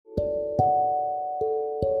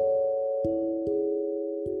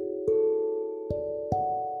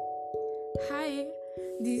Hi,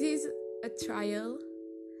 this is a trial.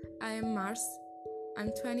 I am Mars.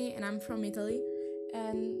 I'm 20 and I'm from Italy.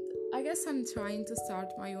 And I guess I'm trying to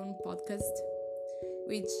start my own podcast,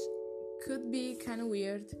 which could be kind of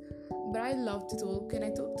weird, but I love to talk and I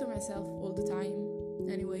talk to myself all the time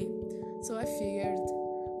anyway. So I figured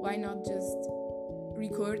why not just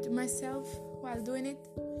record myself while doing it?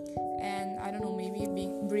 And I don't know, maybe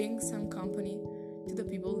bring some company to the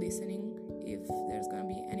people listening if there's gonna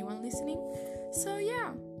be anyone listening. So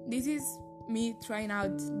yeah, this is me trying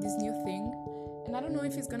out this new thing, and I don't know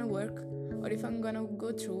if it's gonna work or if I'm gonna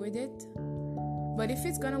go through with it. But if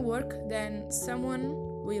it's gonna work, then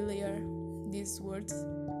someone will hear these words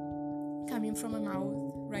coming from my mouth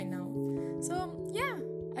right now. So yeah,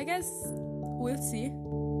 I guess we'll see.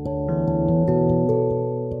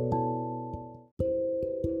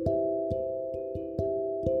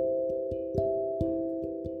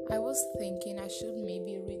 I was thinking I should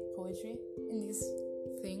maybe read poetry in this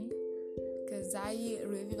thing because I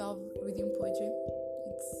really love reading poetry.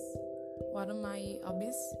 It's one of my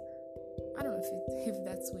hobbies. I don't know if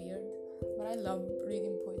that's weird, but I love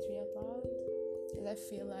reading poetry out loud because I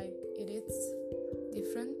feel like it is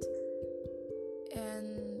different.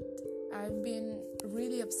 And I've been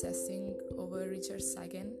really obsessing over Richard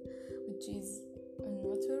Siken, which is an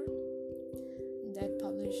author that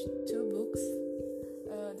published two books.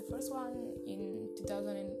 The first one in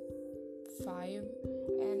 2005,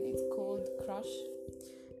 and it's called Crush,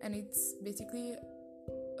 and it's basically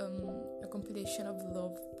a compilation of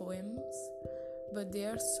love poems, but they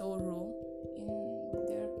are so raw in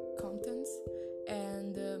their contents,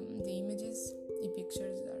 and the images, the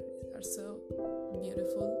pictures are so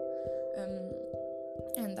beautiful.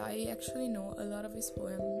 And I actually know a lot of his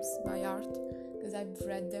poems by heart because I've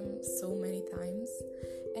read them so many times.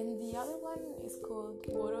 And the other one is called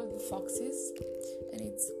War of the Foxes, and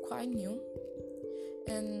it's quite new,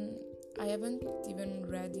 and I haven't even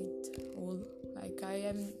read it all. Like, I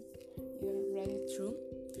haven't even read it through,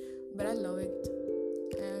 but I love it.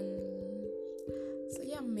 And so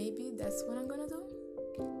yeah, maybe that's what I'm gonna do.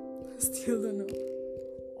 Still don't know.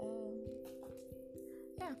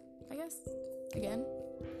 Yeah, I guess again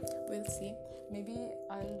we'll see. Maybe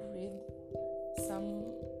I'll read some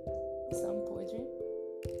poetry,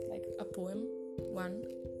 like a poem, one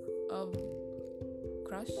of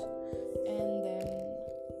Crush, and then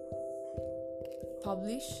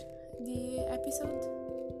publish the episode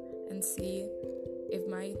and see if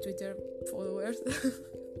my Twitter followers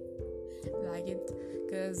like it,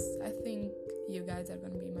 because I think you guys are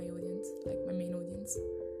gonna be my audience, like my main audience.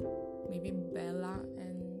 Maybe Bella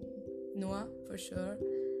and Noah for sure,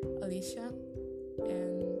 Alicia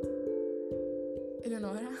and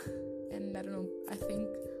Eleonora, and I don't know, I think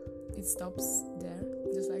it stops there,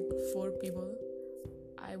 just like 4 people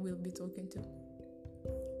I will be talking to.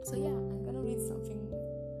 So yeah, I'm gonna read something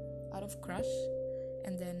out of Crush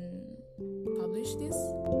and then publish this.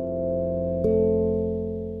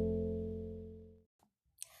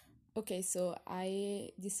 Okay, so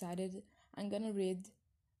I decided I'm gonna read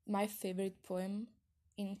my favorite poem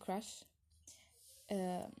in Crush,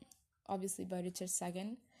 obviously by Richard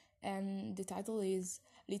Sagan, and the title is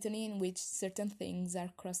Litany in Which Certain Things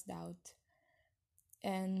Are Crossed Out.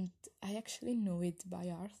 And I actually know it by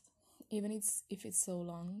heart, even if it's so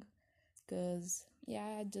long, because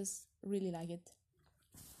yeah, I just really like it.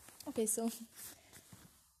 Okay, so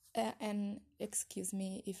and excuse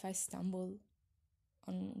me if I stumble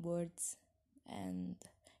on words and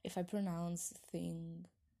if I pronounce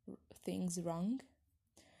things wrong.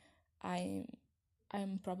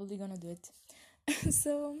 I'm probably gonna do it.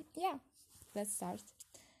 So yeah, let's start.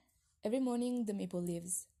 Every morning the maple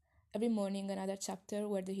leaves. Every morning another chapter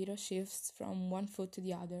where the hero shifts from one foot to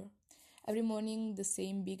the other. Every morning the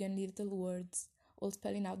same big and little words, all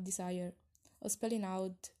spelling out desire, all spelling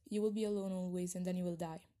out you will be alone always and then you will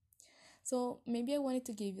die. So maybe I wanted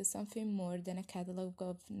to give you something more than a catalogue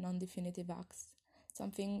of non-definitive acts,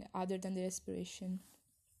 something other than the respiration.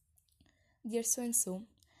 Dear so-and-so,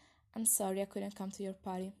 I'm sorry I couldn't come to your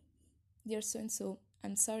party. Dear so-and-so,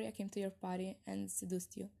 I'm sorry I came to your party and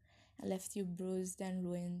seduced you and left you bruised and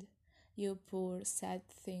ruined. You poor, sad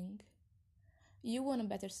thing. You want a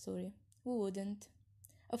better story. Who wouldn't?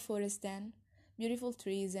 A forest then, beautiful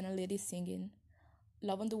trees and a lady singing.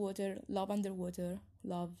 Love on the water, love underwater,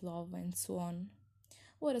 love, and so on.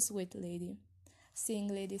 What a sweet lady. Sing,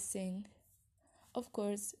 lady, sing. Of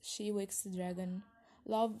course, she wakes the dragon.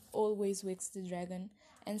 Love always wakes the dragon,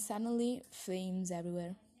 and suddenly flames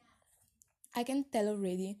everywhere. I can tell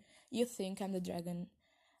already you think I'm the dragon.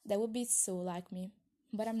 That would be so like me.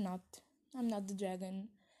 But I'm not. I'm not the dragon.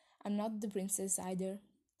 I'm not the princess either.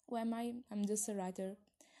 Who am I? I'm just a writer.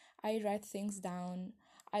 I write things down.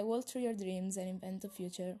 I walk through your dreams and invent a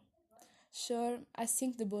future. Sure, I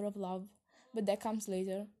sink the boat of love, but that comes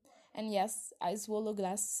later. And yes, I swallow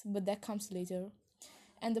glass, but that comes later.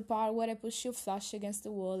 And the part where I push you flush against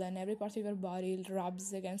the wall and every part of your body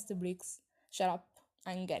rubs against the bricks. Shut up,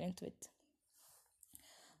 and get into it.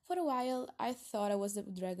 For a while, I thought I was the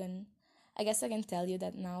dragon. I guess I can tell you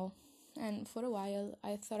that now. And for a while,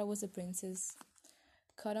 I thought I was a princess.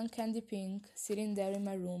 Cotton candy pink, sitting there in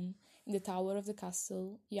my room, in the tower of the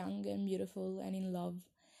castle, young and beautiful and in love,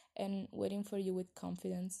 and waiting for you with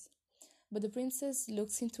confidence. But the princess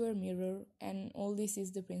looks into her mirror, and all this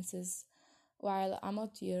is the princess, while I'm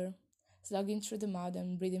out here, slugging through the mud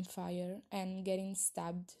and breathing fire, and getting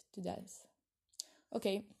stabbed to death.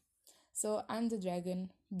 Okay, so I'm the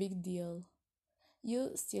dragon, big deal.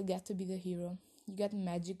 You still get to be the hero. You get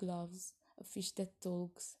magic gloves, a fish that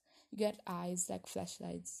talks, you get eyes like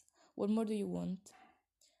flashlights. What more do you want?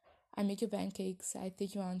 I make you pancakes, I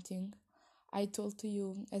take you hunting. I talk to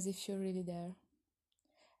you as if you're really there.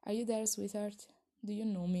 Are you there, sweetheart? Do you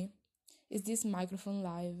know me? Is this microphone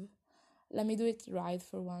live? Let me do it right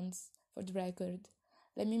for once, for the record.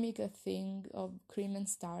 Let me make a thing of cream and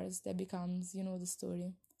stars that becomes, you know the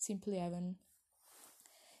story, simply heaven.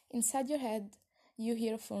 Inside your head, you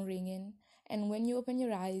hear a phone ringing, and when you open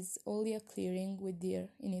your eyes, only a clearing with dear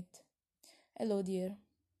in it. Hello, dear.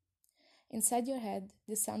 Inside your head,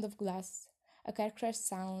 the sound of glass, a car crash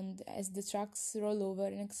sound as the trucks roll over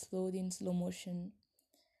and explode in slow motion.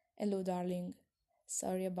 Hello, darling.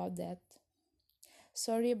 Sorry about that.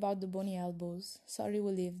 Sorry about the bony elbows. Sorry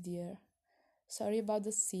we lived dear. Sorry about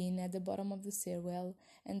the scene at the bottom of the stairwell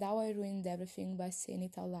and how I ruined everything by saying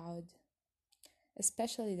it out loud.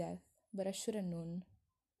 Especially that, but I should have known.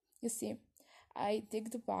 You see, I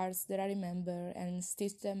take the parts that I remember and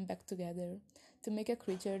stitch them back together to make a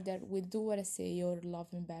creature that will do what I say or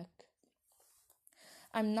love me back.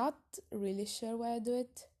 I'm not really sure why I do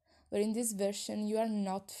it, but in this version you are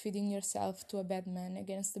not feeding yourself to a bad man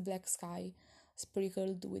against the black sky,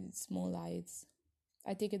 sprinkled with small lights.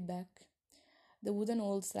 I take it back. The wooden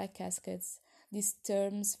holes like caskets, these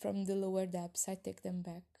terms from the lower depths, I take them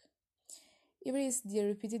back. Here is the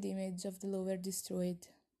repeated image of the lower destroyed,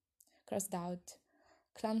 crossed out,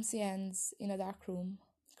 clumsy hands in a dark room,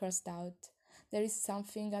 crossed out. There is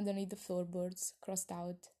something underneath the floorboards, crossed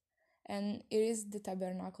out, and here is the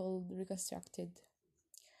tabernacle reconstructed.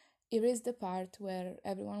 Here is the part where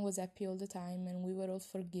everyone was happy all the time and we were all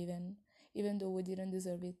forgiven, even though we didn't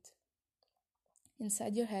deserve it.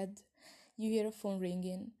 Inside your head, you hear a phone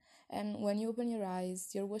ringing, and when you open your eyes,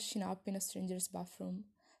 you're washing up in a stranger's bathroom,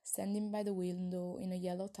 standing by the window in a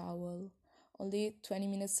yellow towel, only 20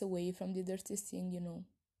 minutes away from the dirtiest thing you know.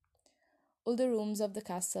 All the rooms of the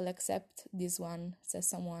castle except this one, says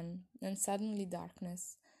someone, and suddenly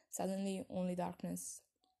darkness, suddenly only darkness.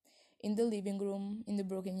 In the living room, in the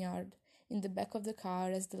broken yard, in the back of the car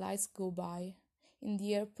as the lights go by, in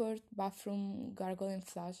the airport bathroom gargle and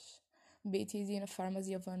flush, bathed in a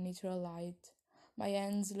pharmacy of unnatural light, my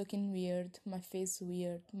hands looking weird, my face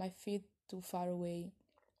weird, my feet too far away.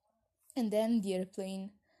 And then the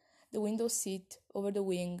airplane, the window seat over the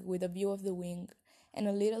wing with a view of the wing, and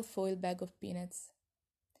a little foil bag of peanuts.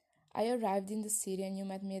 I arrived in the city and you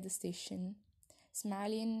met me at the station,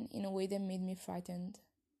 smiling in a way that made me frightened.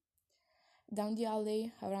 Down the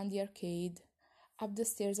alley, around the arcade, up the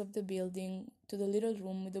stairs of the building, to the little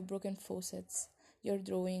room with the broken faucets, your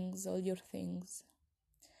drawings, all your things.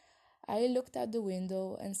 I looked out the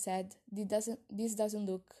window and said, this doesn't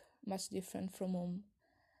look much different from home,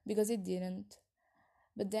 because it didn't.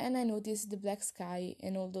 But then I noticed the black sky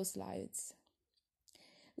and all those lights.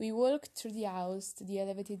 We walked through the house to the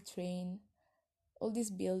elevated train, all this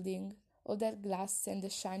building, all that glass and the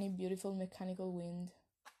shiny, beautiful mechanical wind.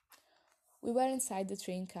 We were inside the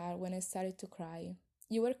train car when I started to cry.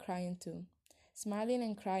 You were crying too, smiling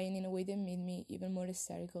and crying in a way that made me even more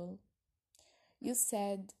hysterical. You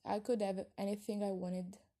said I could have anything I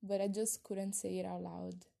wanted, but I just couldn't say it out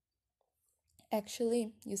loud.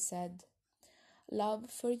 Actually, you said, love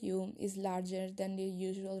for you is larger than the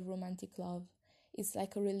usual romantic love. It's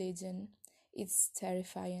like a religion. It's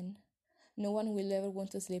terrifying. No one will ever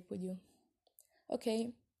want to sleep with you.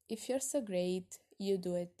 Okay, if you're so great, you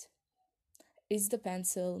do it. It's the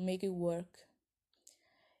pencil, make it work.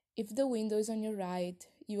 If the window is on your right,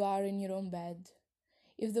 you are in your own bed.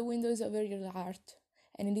 If the window is over your heart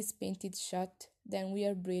and it is painted shut, then we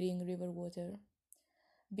are breathing river water.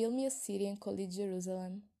 Build me a city and call it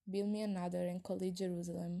Jerusalem. Build me another and call it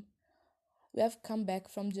Jerusalem. We have come back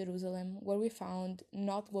from Jerusalem, where we found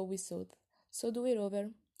not what we sought. So do it over.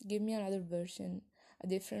 Give me another version, a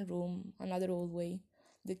different room, another hallway,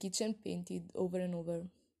 the kitchen painted over and over,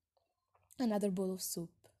 another bowl of soup.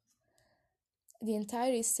 The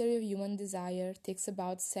entire history of human desire takes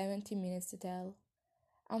about 70 minutes to tell.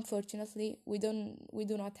 Unfortunately, we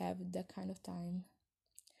do not have that kind of time.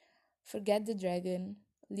 Forget the dragon,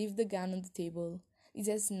 leave the gun on the table. This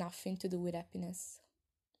has nothing to do with happiness.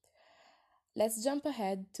 Let's jump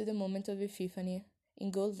ahead to the moment of epiphany, in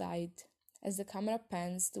gold light, as the camera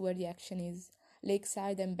pans to where the action is,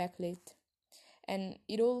 lakeside and backlit, and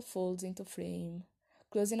it all falls into frame,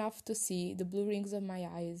 close enough to see the blue rings of my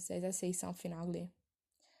eyes as I say something ugly.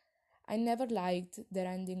 I never liked their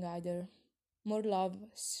ending either. More love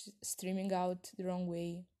streaming out the wrong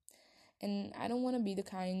way. And I don't want to be the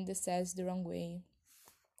kind that says the wrong way.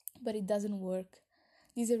 But it doesn't work.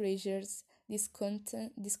 These erasures, this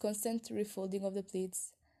constant refolding of the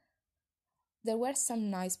pleats. There were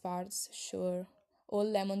some nice parts, sure. All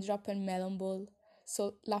lemon drop and melon ball,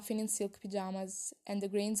 so laughing in silk pajamas, and the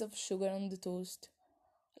grains of sugar on the toast.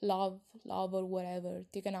 Love, or whatever,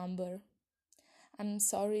 take a number. I'm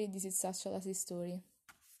sorry this is such a lousy story.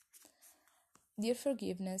 Dear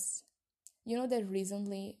forgiveness, you know that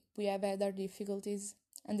recently we have had our difficulties,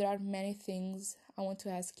 and there are many things I want to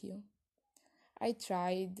ask you. I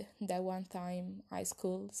tried that one time, high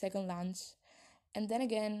school, second lunch, and then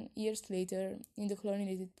again years later in the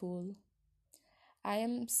chlorinated pool. I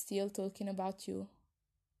am still talking about you,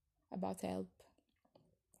 about help.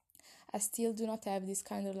 I still do not have these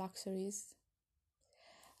kind of luxuries.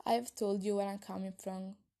 I have told you where I'm coming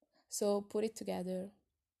from, so put it together.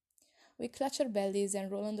 We clutch our bellies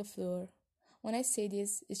and roll on the floor. When I say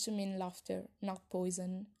this, it's to mean laughter, not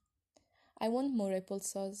poison. I want more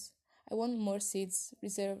applesauce. I want more seats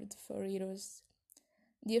reserved for heroes.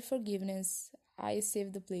 Dear forgiveness, I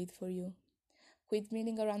saved the plate for you. Quit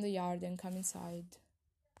milling around the yard and come inside.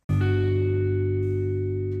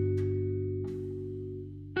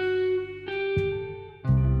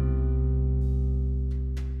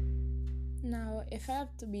 Now, if I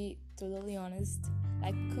have to be totally honest,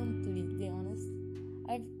 like completely honest,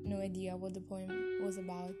 I have no idea what the poem was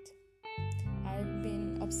about. I've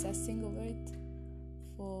been obsessing over it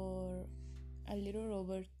for a little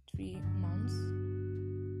over 3 months,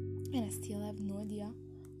 and I still have no idea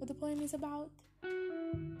what the poem is about.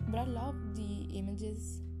 But I love the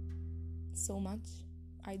images so much,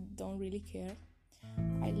 I don't really care.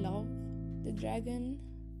 I love the dragon,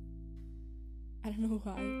 I don't know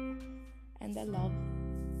why, and I love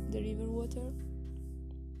the river water.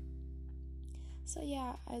 So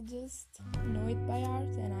yeah, I just know it by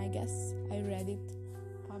heart, and I guess I read it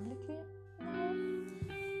publicly now,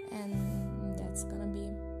 and that's gonna be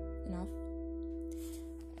enough.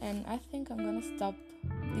 And I think I'm gonna stop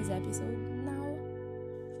this episode now,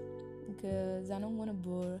 because I don't want to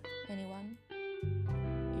bore anyone.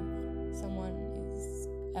 If someone is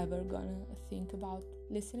ever gonna think about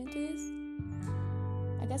listening to this,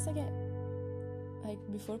 I guess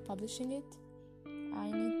before publishing it,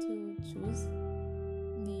 I need to choose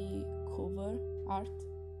the cover art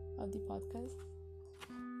of the podcast,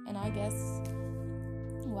 and I guess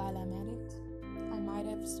while I'm at it, I might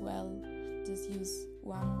as well just use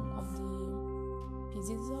one of the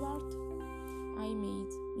pieces of art I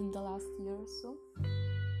made in the last year or so,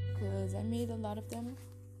 because I made a lot of them.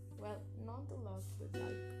 Well, not a lot, but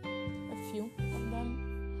like a few of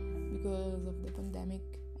them, because of the pandemic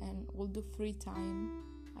and all the free time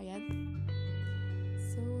I had.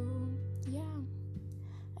 So yeah,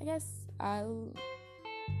 I guess I'll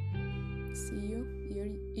see you,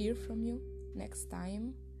 hear from you next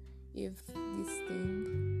time, if this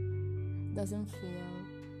thing doesn't feel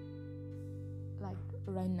like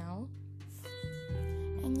right now.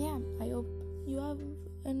 And yeah, I hope you have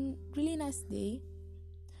a really nice day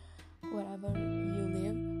wherever you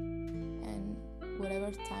live and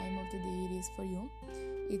whatever time of the day it is for you.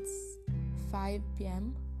 It's 5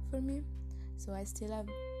 p.m. for me, so I still have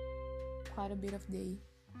quite a bit of day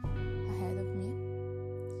ahead of me.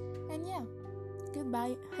 And yeah,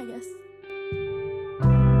 goodbye, I guess.